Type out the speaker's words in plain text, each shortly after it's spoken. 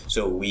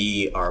So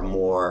we are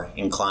more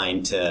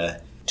inclined to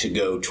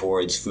go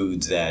towards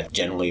foods that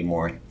generally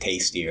more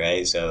tasty,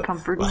 right? So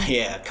comfort.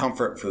 Yeah,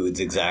 comfort foods,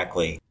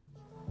 exactly.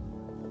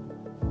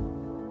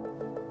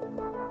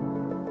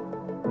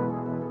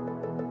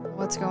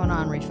 What's going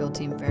on, Refill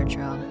Team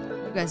Fairchild?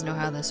 You guys know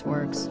how this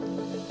works.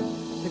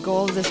 The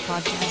goal of this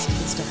podcast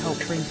is to help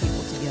bring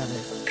people together.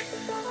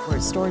 Where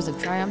it's stories of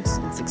triumphs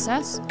and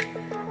success,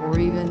 or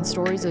even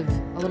stories of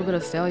a little bit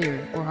of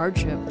failure or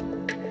hardship.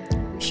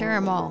 We share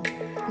them all,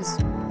 because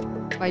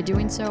by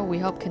doing so, we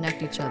help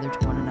connect each other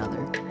to one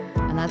another.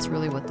 And that's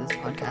really what this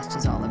podcast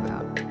is all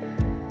about.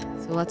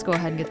 So let's go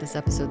ahead and get this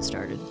episode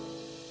started.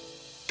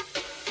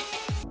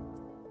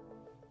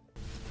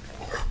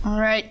 All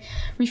right,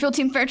 Refill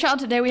Team Fairchild,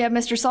 today we have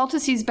Mr.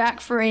 Saltis. He's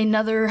back for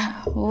another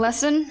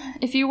lesson,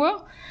 if you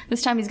will.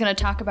 This time he's going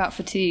to talk about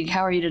fatigue.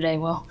 How are you today,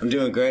 Will? I'm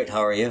doing great.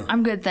 How are you?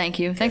 I'm good, thank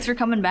you. Thanks for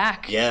coming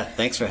back. Yeah,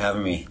 thanks for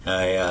having me.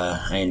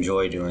 I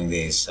enjoy doing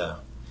these. So.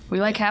 We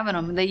like having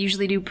them. They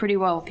usually do pretty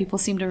well. People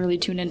seem to really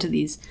tune into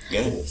these.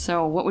 Good.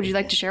 So what would you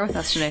like to share with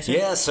us today, sir?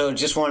 Yeah, so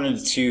just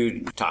wanted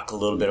to talk a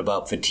little bit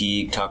about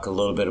fatigue, talk a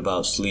little bit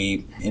about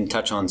sleep, and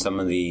touch on some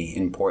of the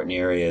important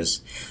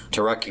areas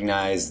to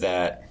recognize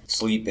that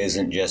sleep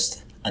isn't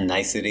just a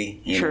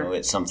nicety, Sure.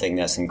 It's something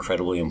that's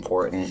incredibly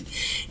important.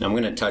 And I'm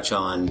going to touch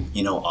on,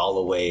 all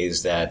the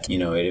ways that,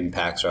 it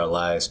impacts our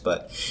lives.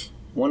 But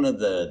one of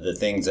the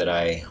things that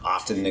I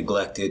often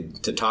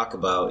neglected to talk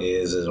about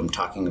is I'm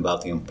talking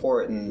about the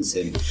importance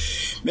and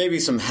maybe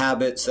some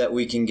habits that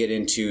we can get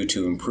into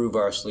to improve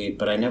our sleep.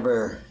 But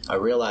I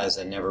realized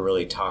I never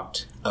really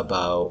talked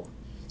about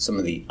some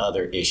of the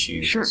other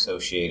issues Sure.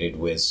 associated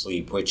with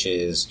sleep, which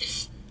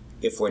is,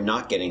 if we're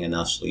not getting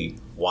enough sleep,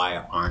 why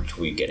aren't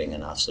we getting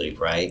enough sleep,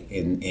 right?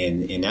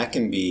 And that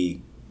can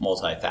be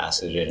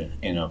multifaceted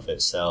in of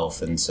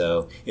itself. And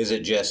so is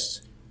it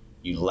just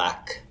you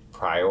lack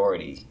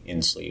priority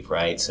in sleep,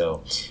 right?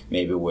 So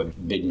maybe we're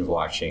binge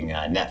watching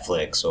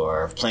Netflix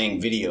or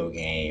playing video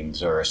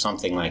games or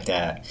something like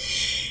that.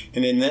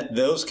 And in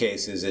those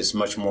cases, it's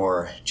much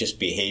more just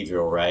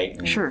behavioral, right?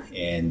 And, Sure.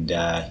 And,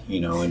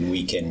 and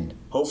we can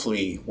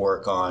hopefully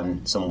work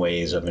on some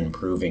ways of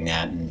improving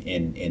that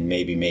and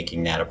maybe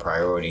making that a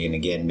priority. And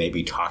again,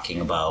 maybe talking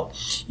about,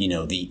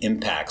 the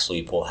impact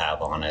sleep will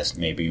have on us.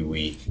 Maybe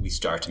we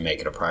start to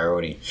make it a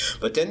priority.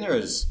 But then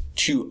there's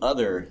two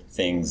other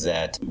things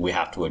that we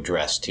have to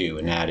address too,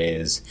 and that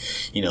is,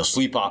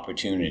 sleep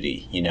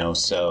opportunity,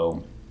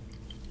 so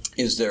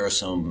is there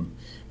some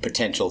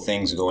potential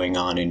things going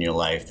on in your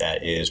life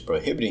that is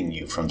prohibiting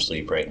you from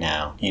sleep right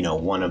now?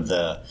 One of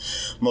the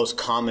most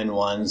common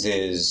ones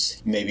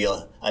is maybe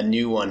a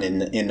new one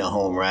in the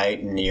home, right?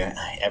 And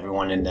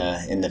everyone in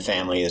the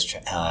family is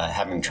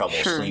having trouble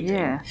Sure, sleeping.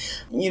 Yeah.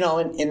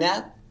 And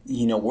that,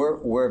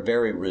 we're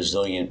very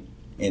resilient,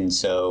 and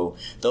so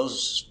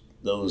those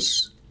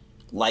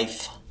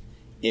life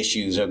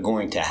issues are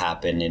going to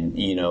happen,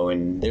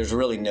 and there's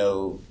really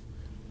no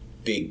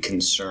big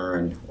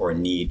concern or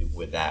need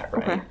with that,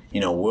 right?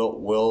 Okay.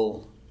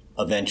 We'll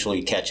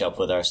eventually catch up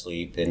with our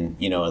sleep, and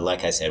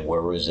like I said, we're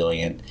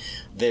resilient.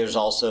 There's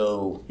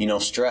also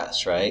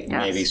stress, right? Yes.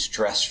 Maybe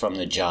stress from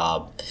the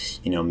job.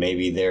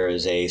 Maybe there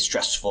is a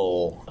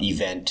stressful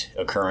event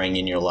occurring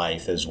in your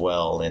life as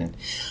well, and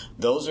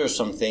those are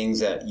some things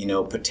that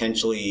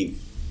potentially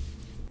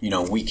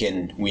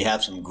we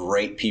have some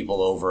great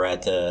people over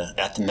at the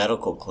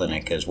medical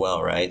clinic as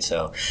well, right?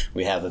 So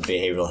we have a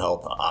behavioral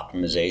health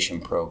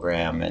optimization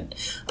program, and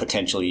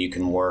potentially you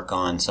can work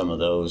on some of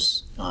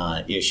those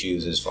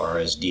issues as far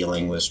as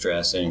dealing with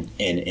stress and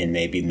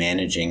maybe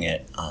managing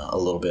it a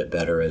little bit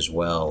better as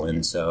well.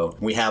 And so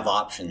we have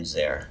options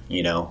there.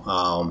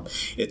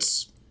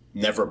 It's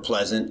never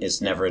pleasant,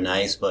 it's never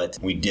nice, but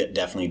we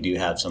definitely do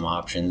have some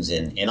options,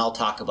 and I'll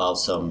talk about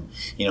some,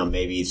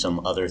 maybe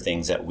some other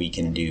things that we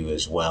can do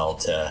as well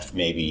to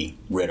maybe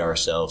rid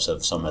ourselves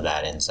of some of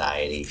that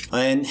anxiety.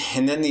 And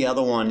then the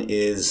other one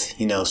is,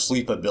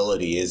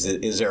 sleepability.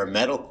 Is there a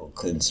medical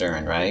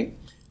concern, right?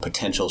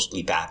 Potential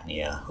sleep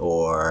apnea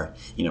or,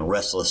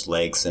 restless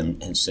legs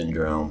and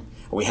syndrome.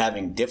 Are we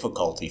having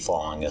difficulty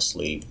falling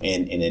asleep?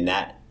 And in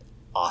that,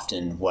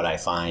 often what I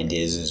find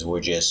is we're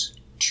just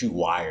too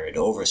wired,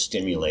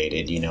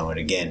 overstimulated, and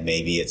again,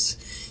 maybe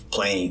it's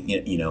playing,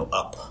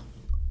 up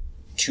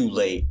too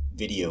late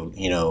video,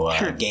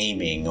 Sure.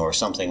 gaming or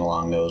something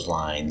along those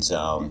lines.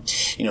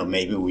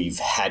 Maybe we've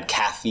had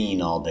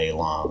caffeine all day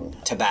long.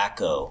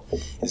 Tobacco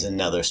is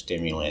another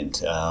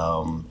stimulant.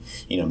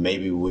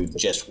 Maybe we've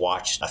just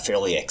watched a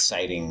fairly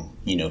exciting,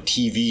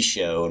 TV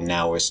show, and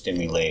now we're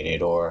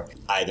stimulated, or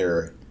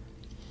either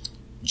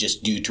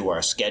just due to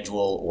our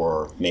schedule,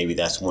 or maybe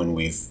that's when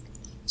we've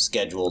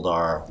scheduled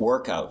our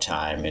workout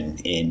time,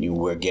 and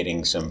we're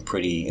getting some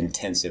pretty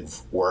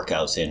intensive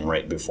workouts in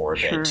right before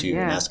bed too.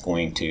 Yeah. And that's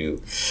going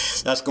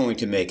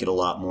to make it a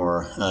lot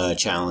more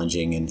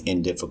challenging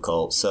and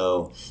difficult.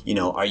 So,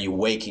 are you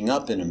waking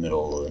up in the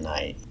middle of the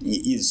night?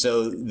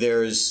 So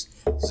there's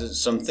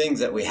some things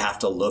that we have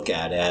to look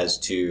at as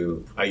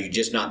to, are you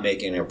just not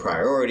making it a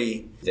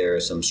priority? There are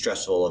some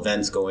stressful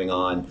events going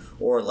on,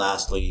 or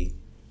lastly,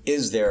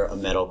 is there a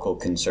medical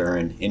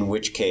concern? In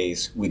which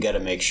case, we got to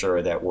make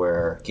sure that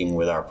we're working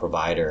with our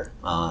provider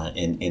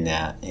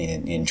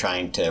in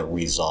trying to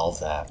resolve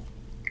that.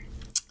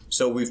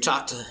 So we've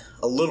talked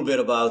a little bit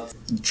about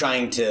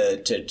trying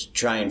to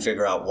try and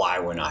figure out why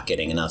we're not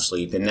getting enough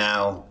sleep. And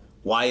now,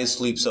 why is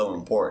sleep so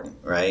important,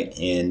 right?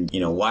 And,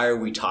 why are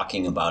we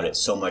talking about it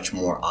so much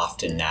more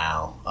often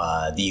now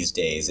these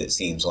days, it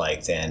seems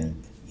like,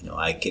 than,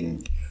 I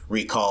can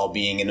recall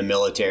being in the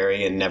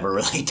military and never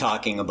really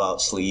talking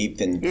about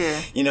sleep and,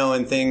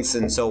 and things.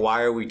 And so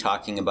why are we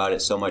talking about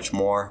it so much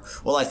more?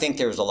 Well, I think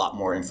there's a lot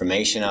more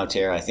information out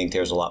there. I think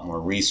there's a lot more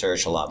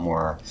research, a lot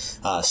more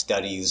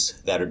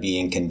studies that are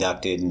being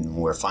conducted, and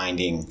we're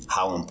finding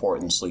how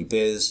important sleep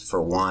is,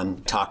 for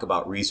one. Talk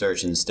about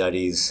research and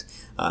studies.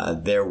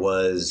 There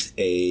was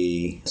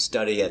a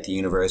study at the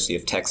University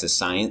of Texas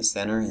Science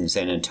Center in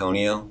San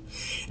Antonio,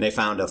 and they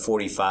found a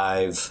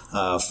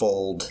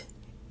 45-fold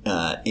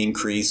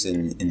increase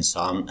in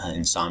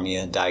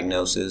insomnia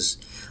diagnosis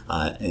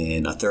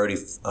and a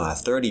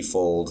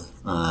 30-fold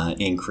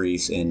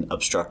increase in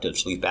obstructive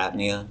sleep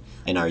apnea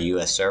in our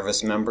U.S.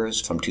 service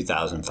members from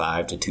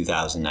 2005 to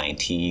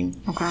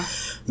 2019. Okay.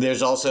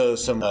 There's also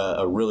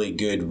a really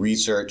good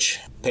research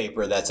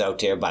paper that's out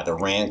there by the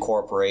RAND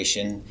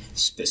Corporation,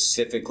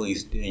 specifically,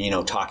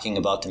 talking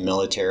about the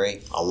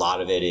military. A lot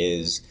of it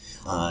is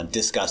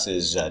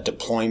discusses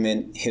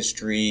deployment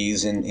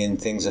histories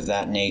and things of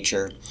that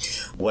nature.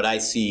 What I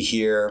see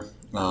here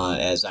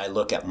as I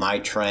look at my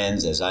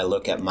trends, as I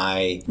look at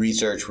my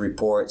research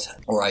reports,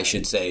 or I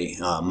should say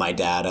my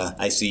data,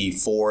 I see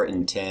 4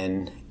 in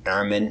 10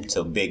 airmen,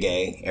 so big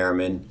A,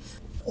 airmen.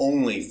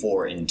 Only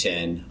 4 in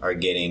 10 are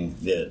getting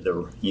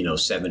the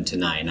 7 to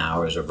 9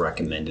 hours of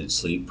recommended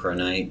sleep per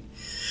night.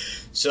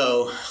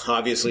 So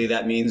obviously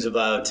that means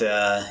about,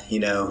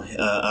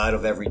 out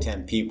of every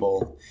 10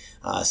 people,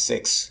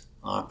 6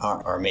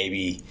 are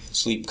maybe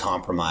sleep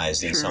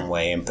compromised in some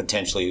way, and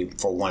potentially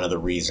for one of the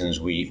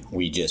reasons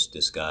we just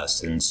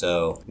discussed. And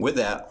so with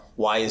that,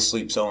 why is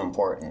sleep so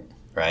important,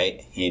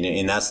 right?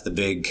 And that's the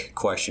big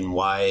question.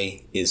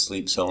 Why is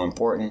sleep so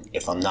important?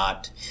 If I'm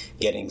not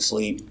getting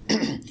sleep,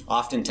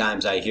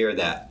 oftentimes I hear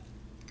that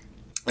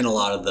in a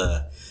lot of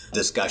the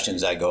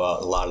discussions I go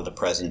out, a lot of the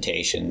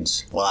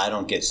presentations, well, I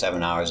don't get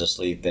 7 hours of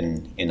sleep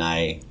and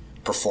I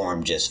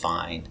perform just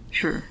fine.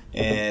 Sure.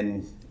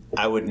 And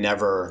I would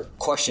never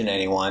question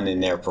anyone in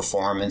their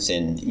performance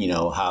and,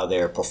 how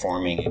they're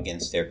performing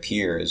against their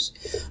peers.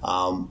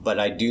 But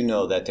I do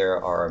know that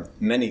there are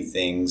many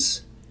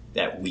things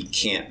that we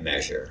can't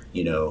measure,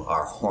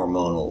 our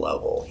hormonal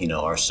level,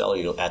 our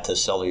at the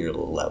cellular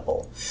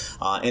level.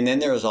 And then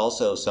there's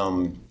also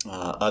some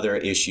other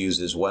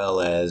issues as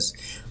well, as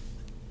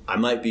I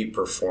might be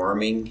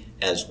performing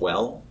as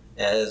well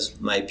as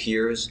my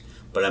peers,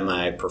 but am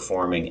I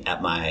performing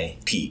at my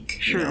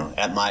peak,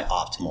 at my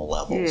optimal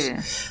levels?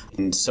 Yeah.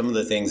 And some of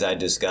the things I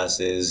discuss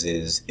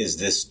is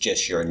this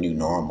just your new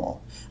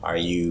normal? Are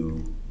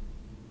you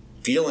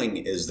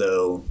feeling as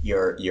though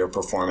you're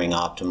performing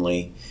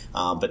optimally,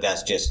 but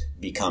that's just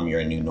become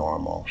your new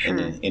normal? Sure.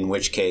 And in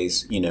which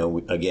case,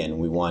 again,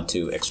 we want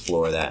to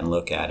explore that and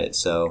look at it.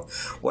 So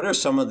what are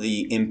some of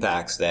the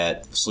impacts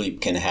that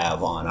sleep can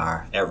have on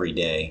our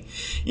everyday?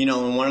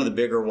 And one of the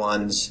bigger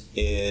ones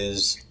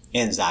is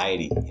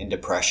anxiety and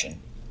depression.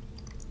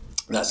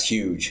 That's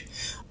huge.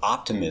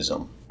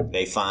 Optimism.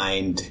 They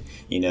find,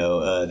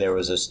 there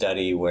was a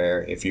study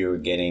where if you were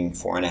getting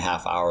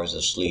 4.5 hours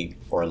of sleep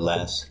or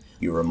less,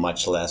 you were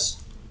much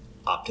less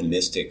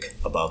optimistic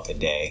about the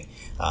day.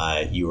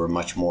 You were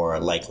much more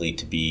likely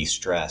to be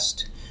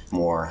stressed,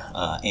 more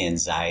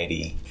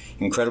anxiety.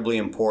 Incredibly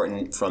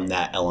important from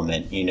that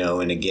element,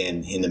 and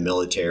again, in the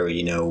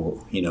military,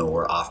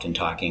 we're often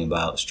talking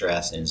about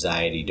stress,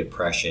 anxiety,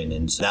 depression,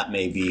 and so that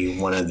may be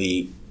one of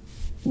the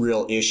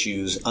real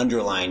issues,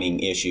 underlining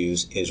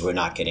issues, is we're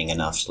not getting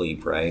enough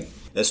sleep, right?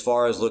 As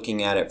far as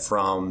looking at it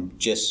from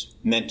just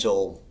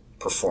mental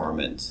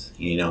performance,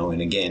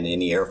 and again, in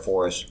the Air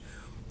Force,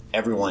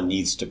 everyone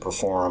needs to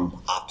perform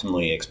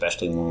optimally,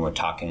 especially when we're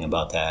talking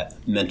about that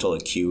mental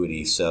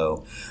acuity.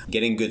 So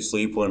getting good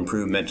sleep will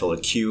improve mental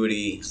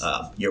acuity.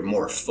 You're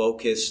more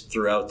focused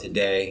throughout the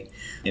day,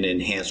 and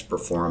enhanced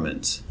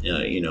performance,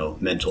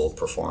 mental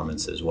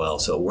performance as well.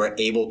 So we're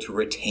able to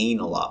retain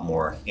a lot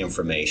more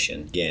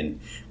information. Again,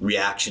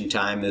 reaction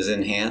time is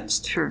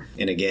enhanced. Sure.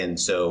 And again,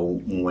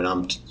 so when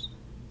I'm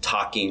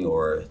talking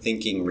or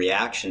thinking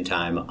reaction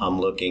time, I'm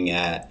looking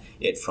at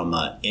it from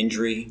an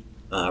injury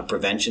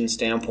prevention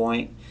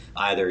standpoint,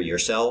 either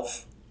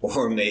yourself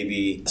or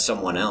maybe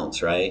someone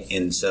else, right?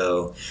 And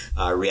so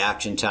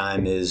reaction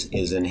time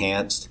is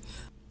enhanced.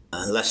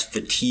 Less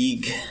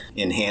fatigue,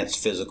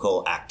 enhanced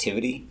physical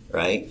activity,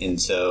 right? And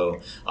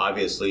so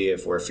obviously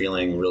if we're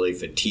feeling really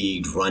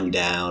fatigued, run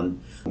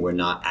down, we're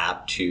not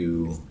apt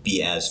to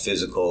be as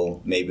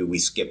physical. Maybe we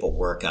skip a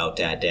workout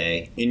that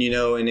day. And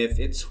and if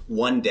it's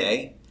one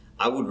day,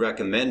 I would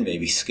recommend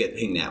maybe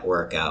skipping that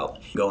workout,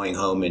 going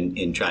home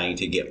and trying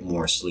to get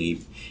more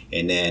sleep,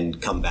 and then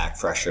come back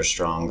fresher,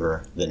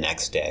 stronger the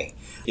next day.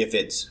 If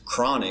it's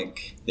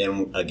chronic,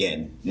 then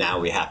again,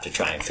 now we have to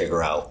try and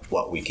figure out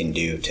what we can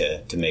do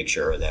to make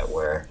sure that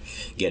we're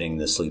getting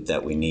the sleep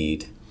that we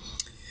need.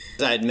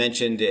 As I had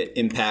mentioned, it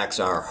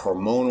impacts our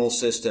hormonal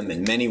system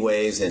in many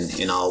ways,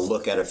 and I'll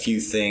look at a few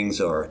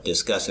things or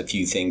discuss a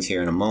few things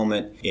here in a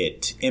moment.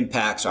 It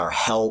impacts our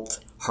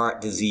health,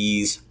 heart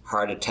disease,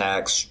 heart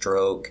attack,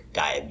 stroke,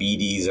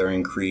 diabetes are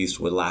increased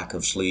with lack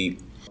of sleep.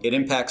 It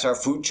impacts our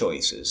food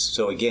choices.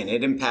 So again,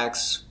 it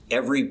impacts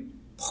every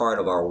part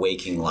of our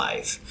waking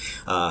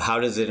life. How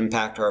does it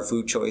impact our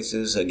food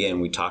choices?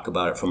 Again, we talk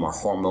about it from a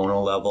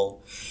hormonal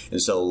level.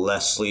 And so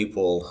less sleep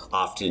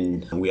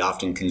we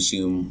often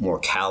consume more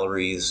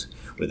calories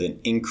with an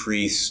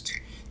increased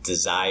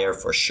desire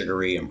for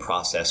sugary and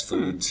processed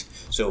foods.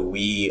 So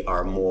we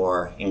are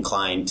more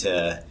inclined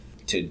to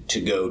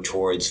go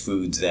towards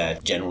foods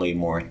that generally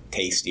more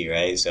tasty,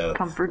 right? So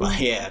comfort.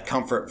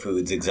 Comfort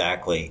foods,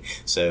 exactly.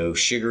 So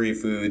sugary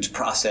foods,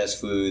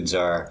 processed foods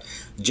are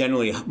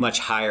generally much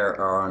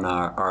higher on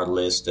our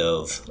list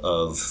of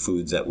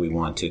foods that we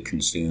want to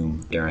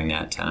consume during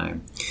that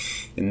time.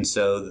 And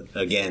so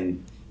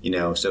again,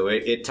 so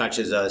it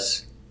touches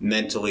us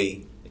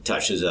mentally, it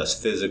touches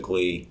us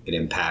physically, it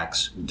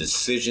impacts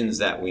decisions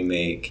that we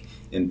make,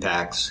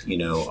 impacts,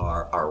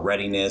 our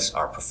readiness,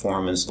 our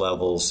performance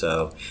levels.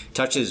 So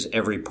touches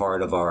every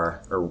part of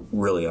our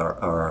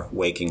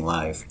waking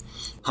life.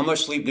 How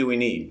much sleep do we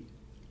need?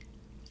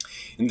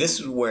 And this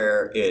is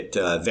where it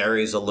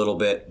varies a little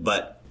bit,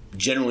 but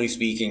generally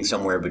speaking,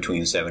 somewhere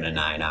between 7 and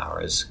 9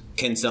 hours.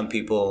 Can some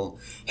people,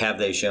 have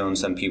they shown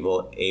some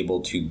people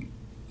able to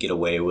get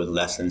away with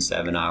less than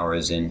 7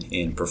 hours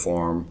and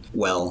perform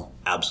well?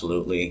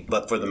 Absolutely.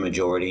 But for the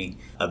majority,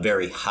 a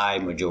very high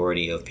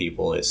majority of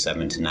people is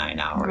 7 to 9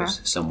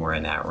 hours, somewhere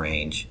in that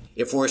range.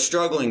 If we're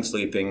struggling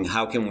sleeping,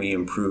 how can we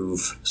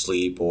improve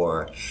sleep,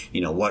 or,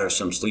 what are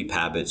some sleep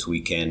habits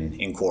we can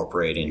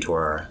incorporate into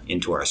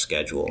our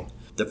schedule?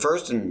 The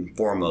first and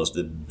foremost,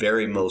 the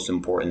very most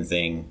important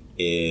thing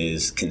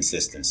is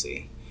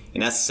consistency.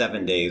 And that's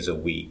 7 days a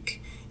week.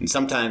 And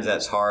sometimes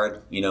that's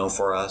hard,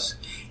 for us.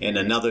 And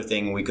another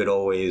thing we could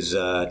always,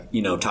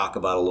 talk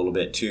about a little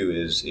bit too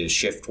is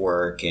shift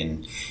work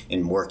and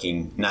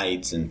working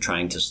nights and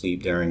trying to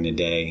sleep during the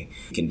day.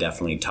 We can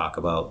definitely talk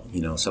about,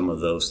 some of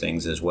those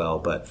things as well.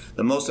 But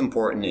the most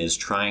important is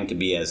trying to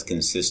be as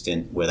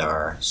consistent with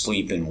our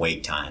sleep and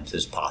wake times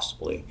as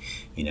possibly.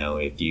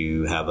 If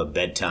you have a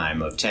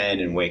bedtime of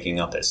 10 and waking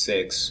up at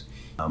 6,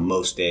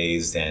 most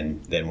days, then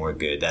we're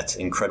good. That's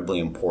incredibly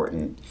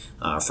important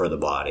for the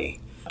body.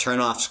 Turn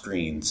off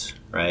screens,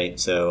 right?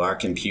 So our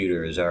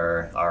computers,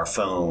 our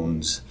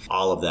phones,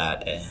 all of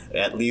that,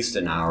 at least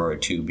an hour or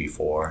two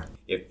before.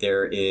 If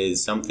there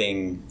is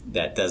something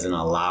that doesn't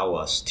allow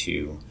us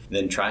to,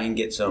 then try and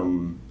get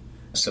some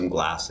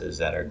glasses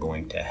that are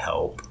going to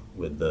help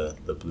with the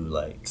blue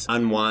lights.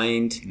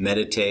 Unwind,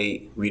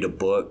 meditate, read a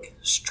book,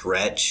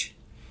 stretch,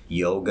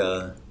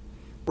 yoga,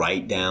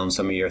 write down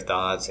some of your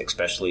thoughts,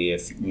 especially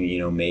if,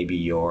 maybe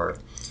you're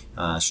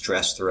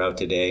stressed throughout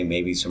the day.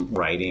 Maybe some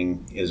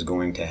writing is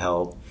going to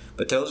help.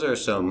 But those are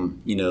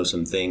some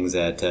things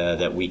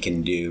that we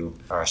can do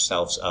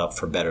ourselves up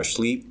for better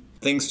sleep.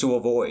 Things to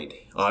avoid.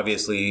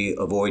 Obviously,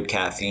 avoid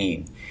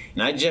caffeine.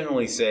 And I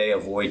generally say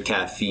avoid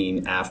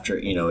caffeine after,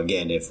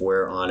 again, if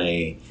we're on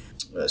a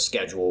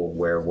schedule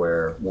where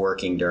we're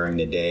working during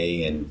the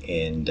day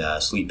and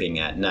sleeping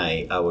at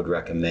night, I would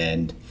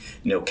recommend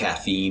no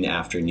caffeine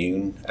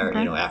afternoon, or,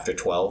 after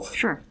 12.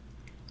 Sure.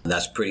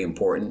 That's pretty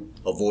important.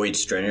 Avoid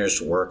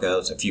strenuous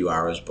workouts a few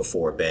hours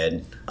before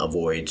bed.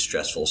 Avoid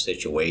stressful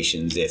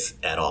situations if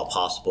at all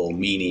possible,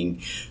 meaning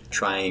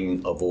try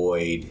and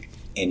avoid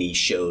any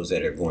shows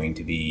that are going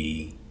to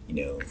be,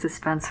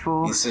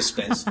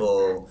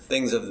 suspenseful,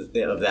 things of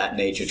that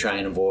nature. Try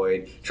and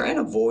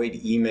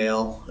avoid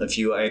email,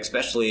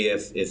 especially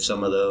if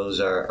some of those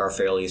are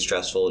fairly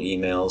stressful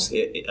emails.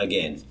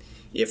 Again,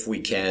 if we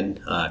can,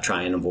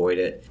 try and avoid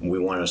it. We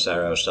want to set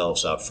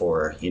ourselves up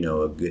for,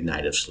 a good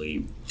night of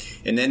sleep.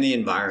 And then the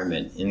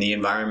environment. And the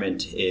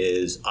environment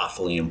is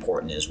awfully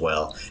important as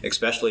well,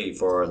 especially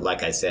for,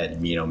 like I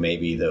said,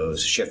 maybe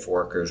those shift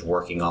workers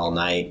working all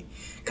night,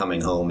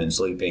 coming home and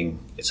sleeping.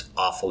 It's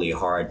awfully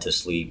hard to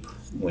sleep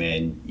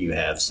when you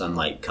have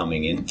sunlight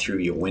coming in through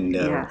your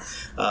window.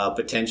 Yes.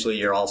 Potentially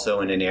you're also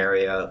in an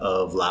area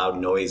of loud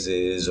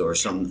noises or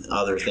some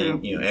other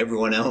thing.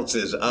 Everyone else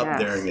is up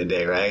during the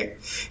day, right?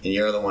 And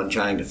you're the one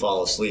trying to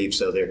fall asleep,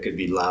 so there could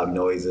be loud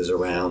noises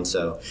around.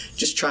 So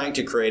just trying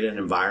to create an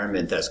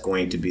environment that's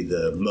going to be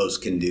the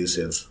most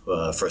conducive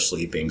for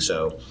sleeping.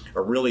 So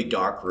a really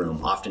dark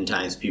room.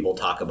 Oftentimes people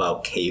talk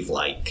about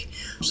cave-like.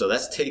 So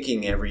that's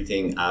taking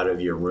everything out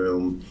of your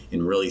room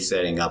and really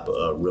setting up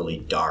a really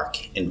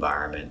dark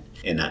environment.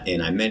 And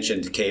I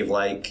mentioned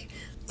cave-like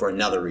for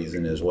another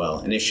reason as well.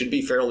 And it should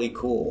be fairly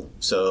cool.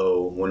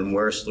 So when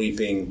we're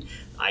sleeping,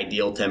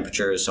 ideal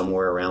temperature is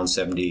somewhere around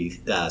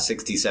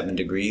 67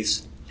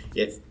 degrees.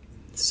 If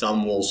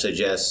Some will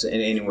suggest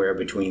anywhere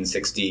between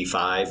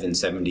 65 and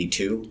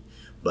 72,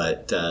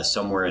 but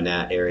somewhere in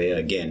that area,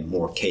 again,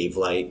 more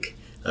cave-like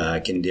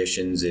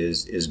conditions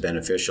is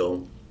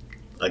beneficial.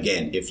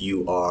 Again, if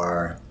you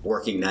are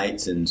working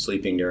nights and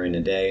sleeping during the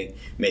day,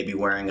 maybe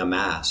wearing a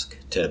mask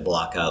to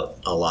block out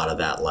a lot of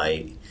that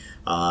light.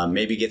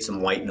 Maybe get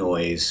some white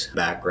noise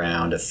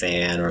background, a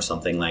fan or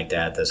something like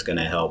that that's going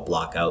to help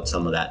block out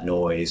some of that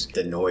noise.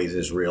 The noise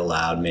is real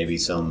loud, maybe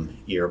some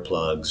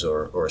earplugs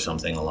or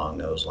something along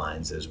those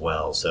lines as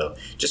well. So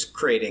just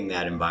creating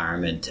that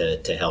environment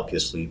to help you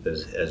sleep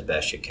as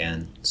best you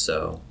can.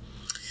 So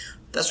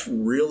that's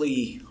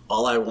really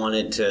all I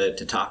wanted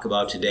to talk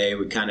about today.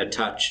 We kind of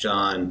touched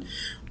on,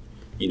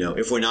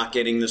 if we're not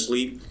getting the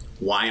sleep,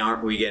 why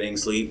aren't we getting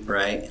sleep,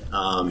 right?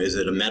 Is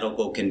it a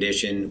medical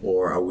condition,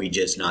 or are we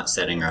just not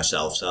setting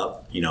ourselves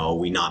up? Are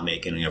we not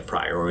making it a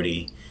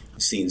priority?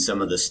 I've seen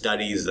some of the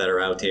studies that are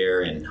out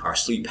there, and our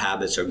sleep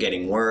habits are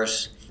getting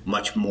worse.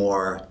 Much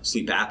more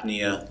sleep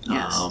apnea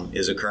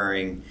is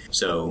occurring.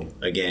 So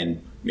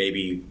again,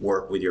 maybe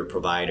work with your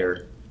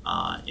provider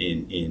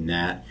in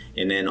that.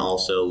 And then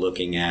also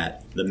looking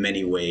at the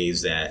many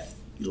ways that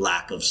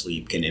lack of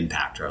sleep can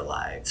impact our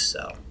lives.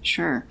 So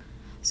Sure.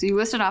 So you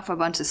listed off a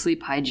bunch of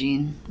sleep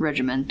hygiene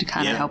regimen to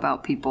kind of help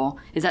out people.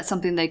 Is that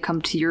something they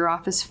come to your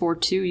office for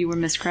too, you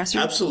and Ms.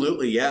 Kresser?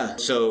 Absolutely, yeah.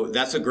 So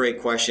that's a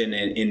great question,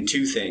 and in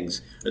two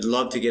things. I'd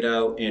love to get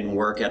out and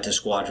work at the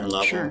squadron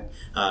level. Sure.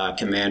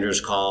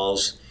 Commander's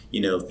calls,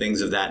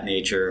 things of that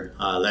nature.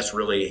 Let's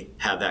really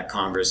have that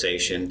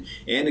conversation.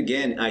 And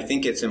again, I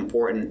think it's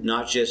important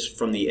not just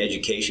from the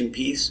education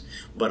piece,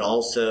 but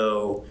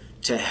also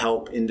to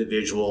help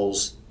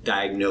individuals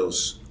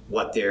diagnose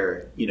what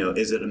they're,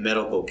 is it a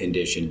medical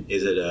condition?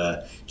 Is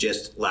it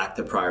just lack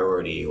the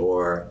priority?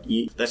 Or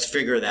let's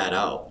figure that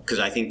out, because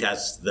I think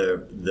that's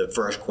the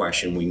first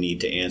question we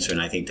need to answer,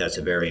 and I think that's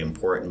a very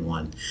important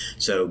one.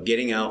 So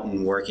getting out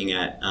and working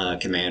at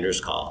Commander's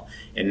Call,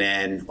 and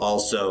then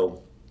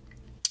also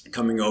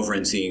coming over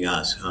and seeing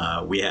us.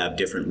 We have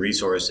different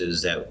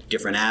resources,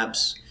 different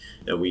apps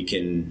that we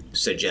can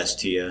suggest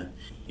to you.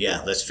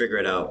 Yeah, let's figure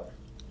it out.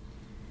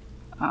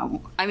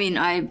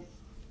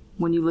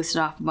 When you listed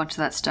off a bunch of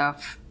that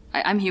stuff,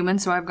 I'm human,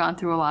 so I've gone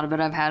through a lot of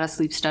it. I've had a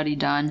sleep study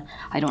done.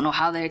 I don't know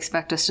how they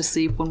expect us to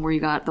sleep when we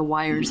got the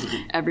wires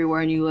everywhere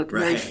and you look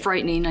very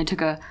frightening. I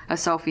took a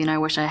selfie, and I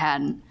wish I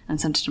hadn't,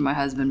 and sent it to my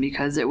husband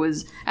because it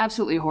was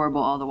absolutely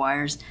horrible, all the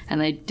wires.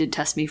 And they did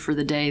test me for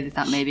the day. They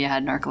thought maybe I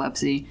had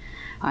narcolepsy.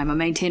 I'm a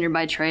maintainer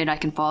by trade. I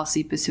can fall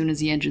asleep as soon as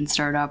the engines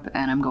start up,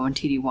 and I'm going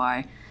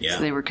TDY. Yeah.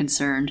 So they were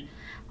concerned.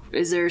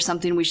 Is there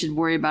something we should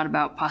worry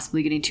about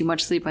possibly getting too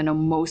much sleep? I know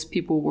most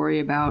people worry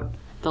about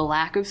the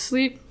lack of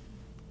sleep,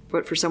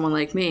 but for someone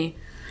like me,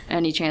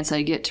 any chance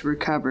I get to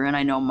recover, and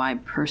I know my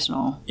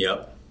personal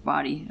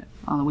body,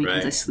 on the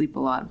weekends I sleep a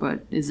lot, but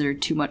is there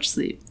too much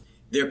sleep?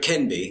 There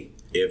can be,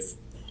 if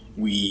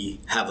we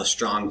have a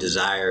strong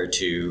desire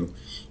to,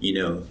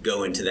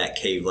 go into that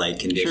cave-like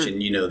condition.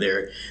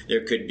 Sure.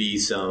 There could be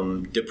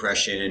some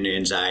depression,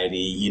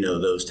 anxiety,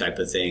 those type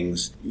of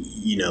things,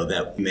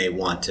 that we may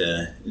want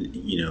to,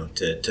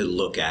 to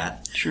look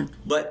at. Sure.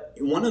 But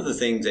one of the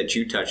things that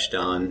you touched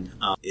on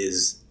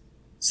is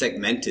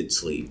segmented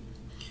sleep.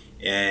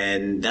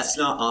 And that's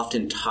not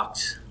often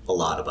talked a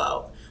lot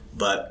about.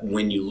 But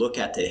when you look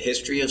at the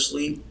history of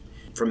sleep,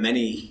 for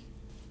many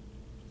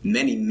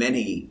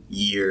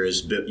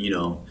years,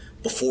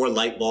 before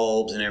light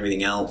bulbs and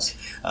everything else,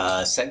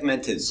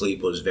 segmented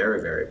sleep was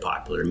very, very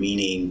popular,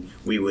 meaning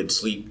we would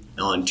sleep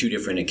on 2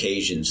 different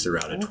occasions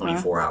throughout a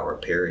 24-hour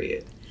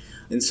period.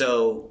 And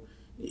so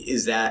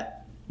is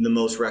that the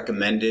most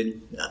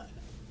recommended?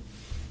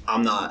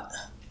 I'm not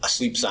a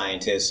sleep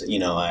scientist,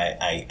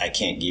 I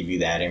can't give you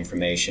that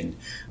information,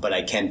 but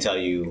I can tell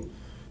you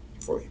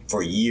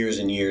for years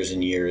and years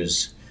and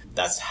years,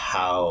 that's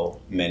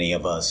how many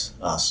of us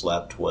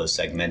slept, was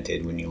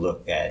segmented. When you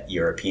look at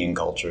European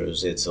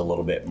cultures, it's a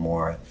little bit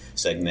more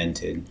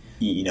segmented.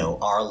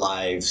 Our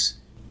lives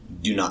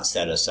do not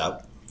set us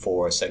up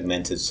for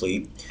segmented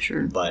sleep.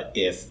 Sure. But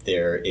if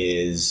there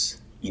is,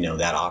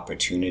 that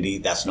opportunity,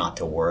 that's not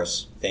the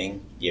worst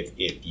thing. If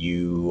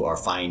you are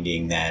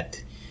finding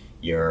that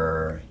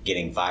you're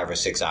getting 5 or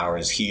 6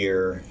 hours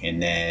here,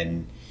 and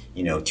then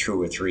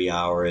 2 or 3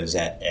 hours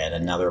at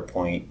another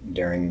point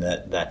during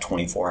that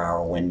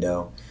 24-hour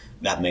window,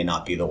 that may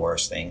not be the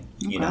worst thing,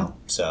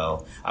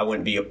 So I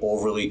wouldn't be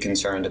overly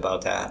concerned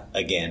about that.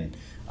 Again,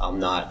 I'm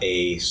not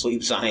a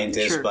sleep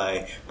scientist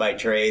by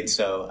trade,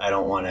 so I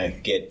don't want to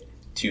get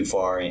too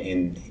far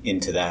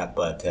into that.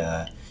 But,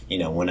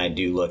 when I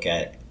do look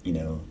at,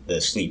 the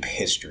sleep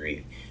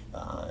history,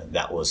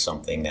 that was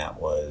something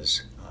that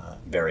was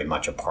very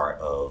much a part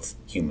of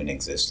human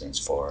existence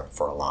for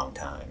a long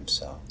time.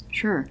 So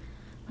sure.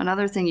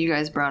 Another thing you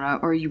brought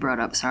up,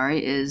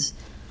 is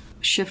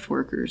shift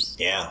workers.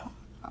 Yeah.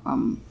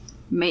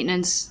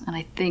 Maintenance, and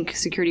I think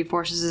security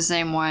forces the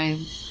same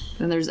way.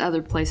 Then there's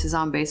other places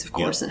on base, of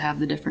course, that have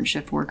the different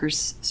shift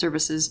workers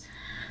services.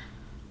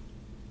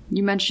 Is there something we should worry about possibly getting too much sleep? Yeah. Is there too much sleep? There can be. If we're not getting enough sleep,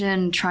 You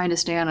mentioned trying to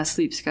stay on a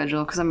sleep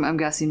schedule, because I'm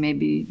guessing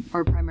maybe,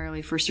 or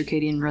primarily for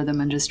circadian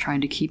rhythm, and just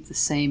trying to keep the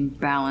same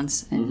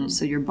balance, and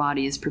so your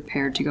body is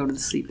prepared to go to the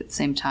sleep at the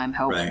same time.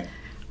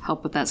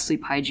 Help with that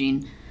sleep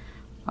hygiene.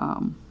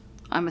 I'm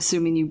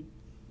assuming you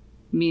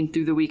mean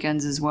through the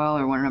weekends as well,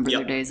 or whenever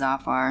your days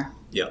off are.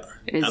 Yeah,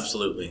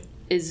 absolutely.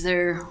 Is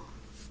there?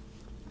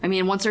 I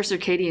mean, once our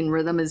circadian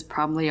rhythm is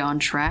probably on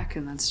track,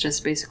 and that's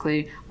just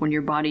basically when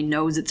your body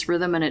knows its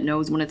rhythm and it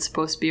knows when it's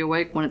supposed to be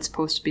awake, when it's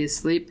supposed to be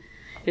asleep.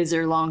 Is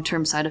there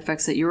long-term side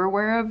effects that you're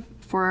aware of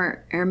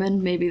for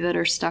airmen maybe that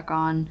are stuck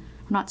on,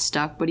 not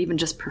stuck, but even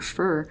just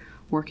prefer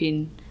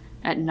working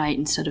at night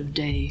instead of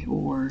day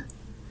or?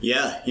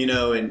 Yeah,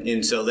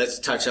 and so let's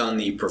touch on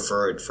the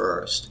preferred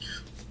first.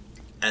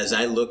 As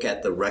I look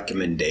at the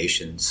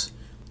recommendations,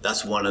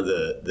 that's one of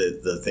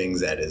the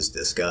things that is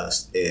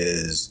discussed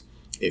is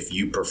if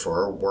you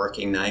prefer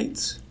working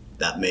nights,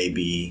 that may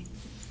be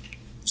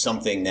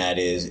something that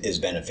is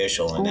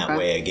beneficial. And that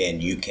way,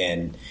 again, you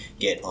can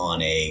get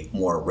on a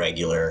more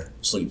regular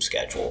sleep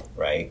schedule,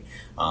 right?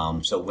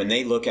 So when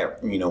they look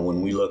at,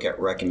 when we look at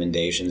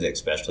recommendations,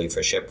 especially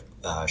for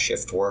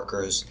shift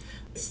workers,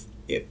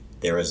 if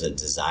there is a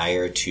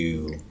desire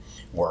to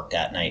work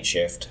that night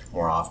shift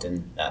more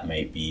often, that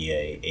might be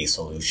a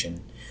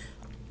solution.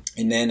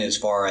 And then as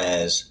far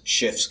as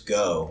shifts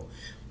go,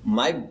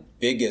 my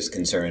biggest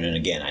concern, and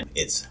again,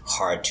 it's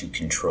hard to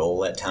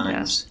control at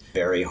times,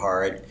 very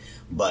hard,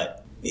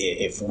 but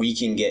if we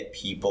can get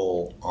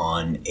people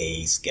on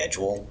a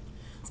schedule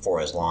for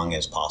as long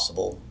as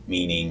possible,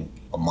 meaning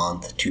a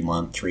month, 2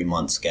 month, 3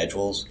 month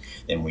schedules,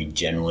 then we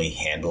generally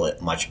handle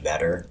it much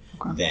better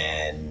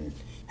than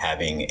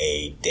having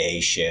a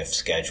day shift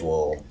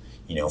schedule,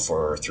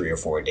 for 3 or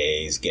 4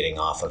 days, getting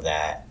off of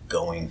that,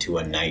 going to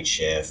a night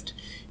shift,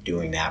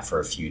 doing that for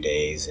a few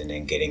days, and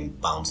then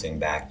bouncing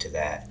back to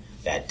that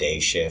day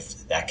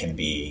shift. That can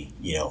be,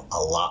 a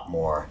lot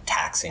more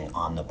taxing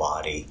on the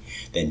body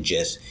than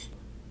just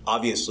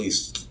obviously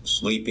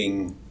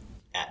sleeping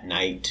at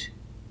night,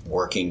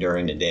 working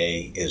during the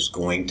day is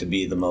going to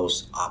be the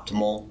most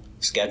optimal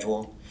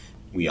schedule.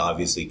 We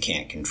obviously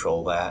can't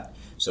control that.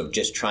 So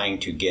just trying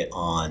to get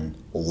on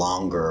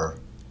longer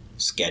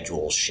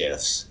schedule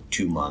shifts,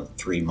 2 month,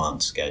 3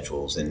 month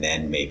schedules, and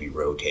then maybe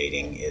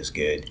rotating is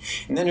good.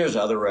 And then there's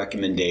other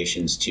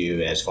recommendations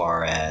too, as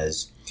far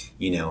as,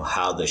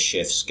 how the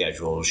shift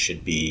schedule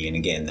should be. And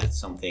again, that's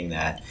something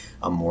that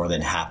I'm more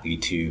than happy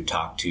to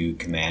talk to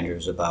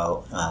commanders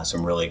about.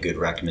 Some really good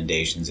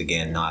recommendations.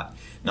 Again, not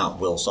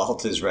Will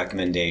Salta's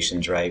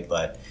recommendations, right?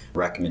 But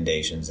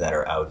recommendations that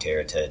are out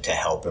there to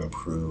help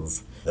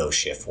improve those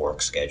shift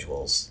work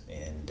schedules.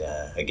 And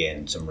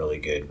again, some really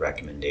good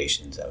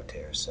recommendations out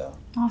there. So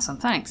awesome,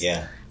 thanks.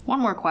 Yeah. One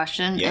more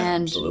question. Yeah,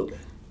 absolutely.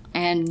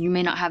 And you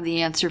may not have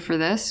the answer for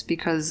this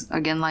because,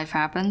 again, life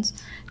happens.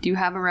 Do you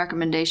have a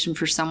recommendation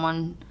for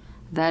someone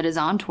that is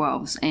on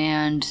 12s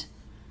and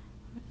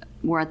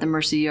we're at the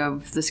mercy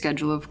of the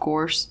schedule, of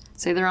course?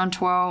 Say they're on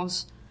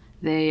 12s.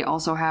 They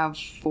also have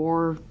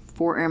four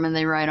airmen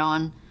they ride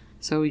on.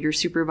 So you're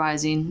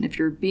supervising. If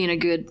you're being a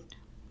good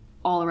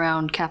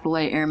all-around capital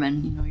A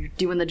airman, you're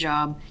doing the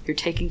job, you're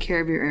taking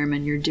care of your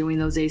airmen, you're doing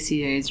those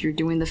ACAs, you're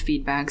doing the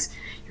feedbacks,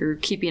 you're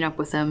keeping up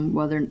with them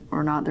whether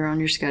or not they're on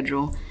your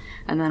schedule.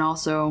 And then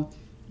also,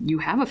 you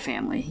have a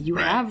family. You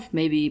have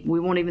maybe,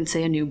 we won't even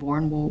say a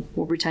newborn.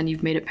 We'll pretend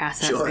you've made it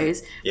past that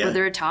phase. Yeah. But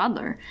they're a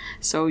toddler.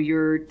 So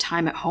your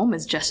time at home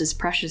is just as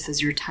precious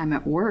as your time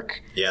at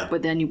work. Yeah.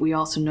 But then we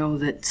also know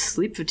that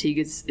sleep fatigue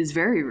is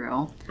very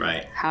real.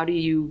 Right. How do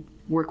you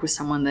work with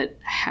someone that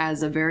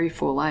has a very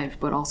full life,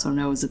 but also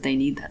knows that they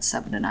need that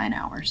 7 to 9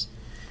 hours?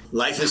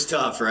 Life is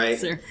tough, right?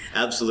 Sure.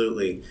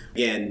 Absolutely.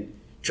 Again,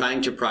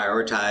 trying to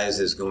prioritize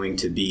is going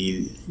to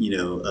be,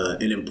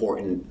 an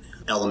important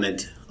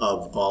element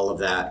of all of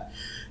that.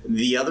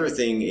 The other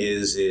thing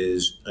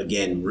is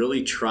again,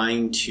 really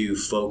trying to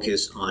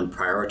focus on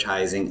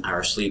prioritizing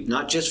our sleep,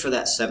 not just for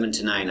that 7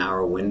 to 9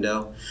 hour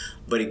window,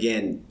 but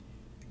again,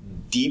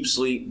 deep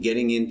sleep,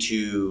 getting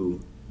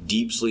into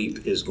deep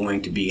sleep is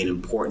going to be an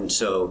important.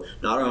 So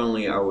not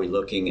only are we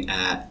looking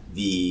at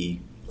the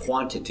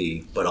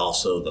quantity, but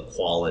also the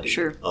quality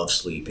of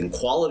sleep. And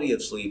quality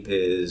of sleep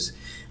is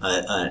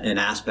an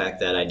aspect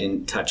that I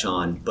didn't touch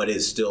on, but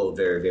is still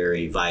very,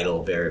 very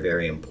vital, very,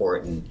 very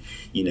important,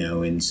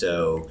 And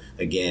so,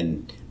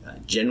 again,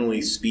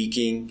 generally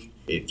speaking,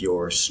 if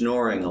you're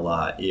snoring a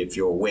lot, if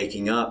you're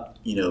waking up,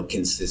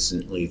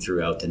 consistently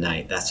throughout the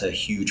night, that's a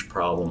huge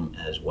problem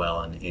as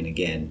well. And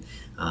again,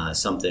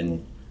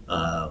 something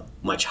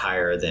much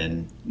higher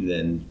than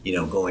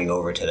going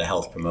over to the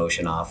health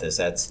promotion office.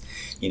 That's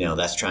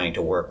trying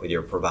to work with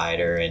your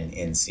provider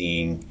and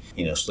seeing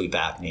sleep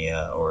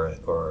apnea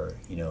or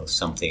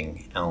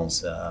something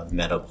else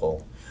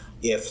medical.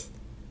 If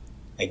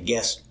I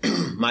guess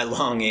my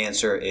long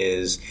answer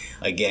is,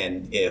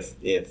 again, if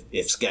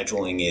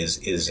scheduling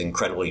is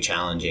incredibly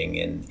challenging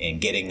and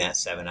getting that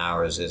 7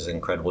 hours is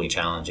incredibly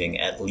challenging,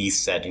 at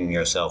least setting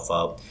yourself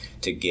up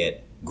to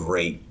get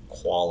great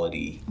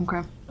quality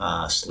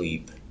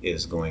sleep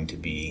is going to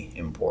be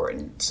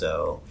important.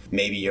 So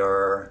maybe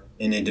you're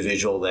an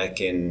individual that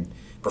can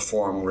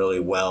perform really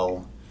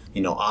well,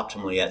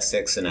 optimally at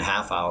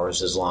 6.5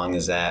 hours, as long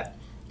as that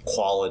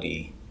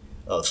quality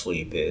of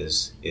sleep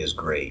is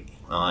great.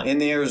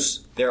 And there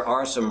is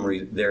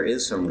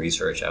some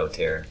research out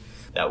there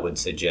that would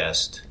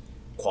suggest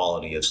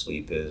quality of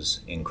sleep is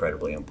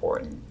incredibly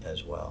important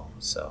as well.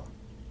 So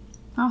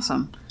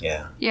awesome.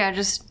 Yeah. Yeah,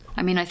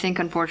 I think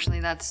unfortunately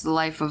that's the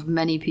life of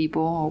many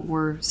people.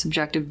 We're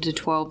subjective to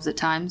 12s at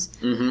times,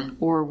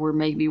 or we're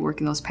maybe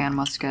working those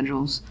Panama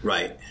schedules.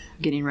 Right.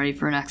 Getting ready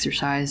for an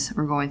exercise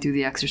or going through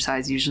the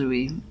exercise.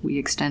 Usually we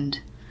extend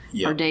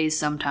our days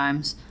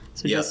sometimes.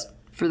 So just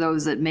for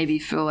those that maybe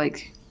feel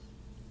like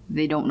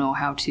they don't know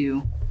how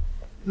to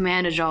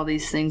manage all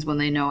these things when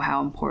they know how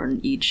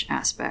important each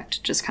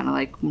aspect, just kind of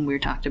like when we were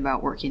talking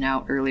about working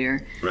out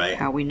earlier, right?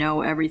 How we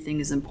know everything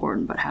is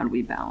important, but how do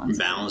we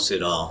balance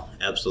it all?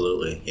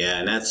 Absolutely. Yeah.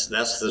 And that's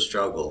the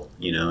struggle,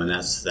 and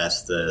that's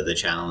the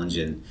challenge.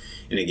 And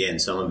again,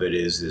 some of it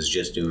is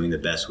just doing the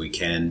best we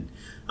can.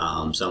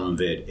 Some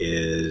of it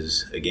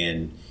is,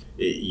 again,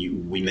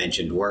 we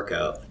mentioned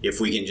workout. If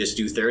we can just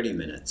do 30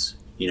 minutes,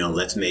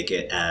 let's make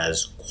it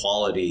as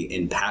quality,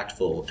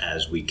 impactful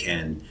as we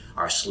can.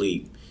 Our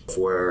sleep, if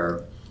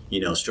we're,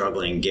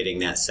 struggling getting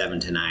that 7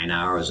 to 9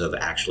 hours of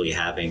actually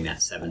having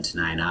that 7 to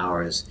 9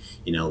 hours,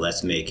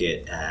 let's make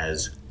it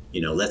as,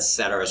 let's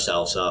set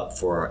ourselves up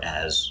for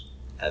as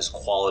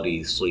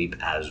quality sleep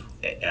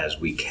as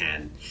we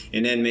can.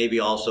 And then maybe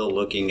also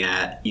looking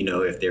at,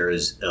 if there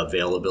is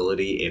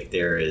availability, if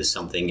there is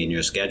something in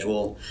your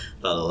schedule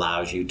that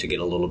allows you to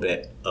get a little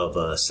bit of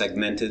a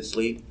segmented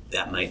sleep,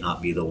 that might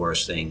not be the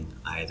worst thing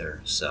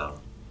either. So,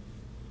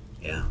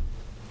 yeah.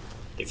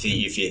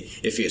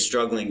 If you're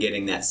struggling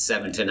getting that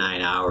 7 to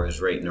 9 hours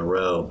right in a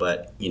row,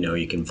 but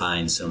you can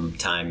find some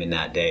time in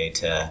that day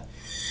to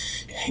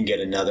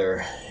get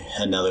another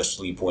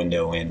sleep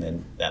window in,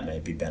 then that may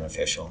be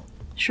beneficial.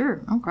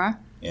 Sure. Okay.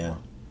 Yeah.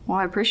 Well,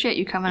 I appreciate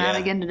you coming out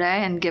again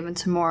today and giving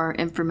some more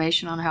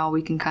information on how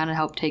we can kind of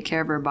help take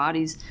care of our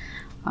bodies.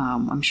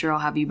 I'm sure I'll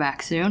have you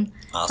back soon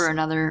for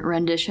another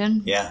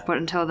rendition. Yeah. But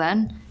until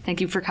then,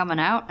 thank you for coming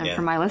out. And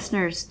for my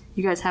listeners,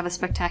 you guys have a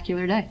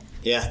spectacular day.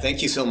 Yeah,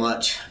 thank you so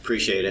much.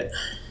 Appreciate it.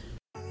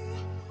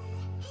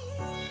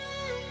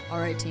 All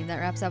right, team, that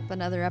wraps up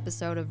another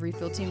episode of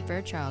Refill Team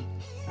Fairchild.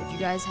 If you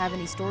guys have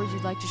any stories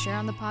you'd like to share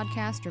on the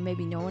podcast, or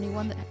maybe know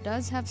anyone that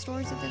does have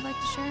stories that they'd like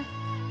to share,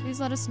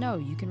 please let us know.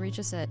 You can reach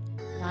us at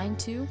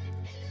 92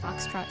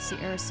 Foxtrot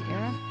Sierra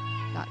Sierra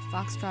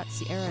 .Foxtrot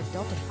Sierra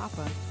Delta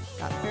Papa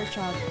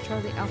 .Fairchild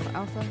Charlie Alpha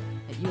Alpha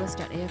at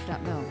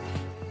us.af.mil.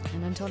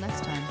 And until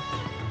next time,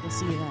 we'll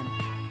see you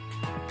then.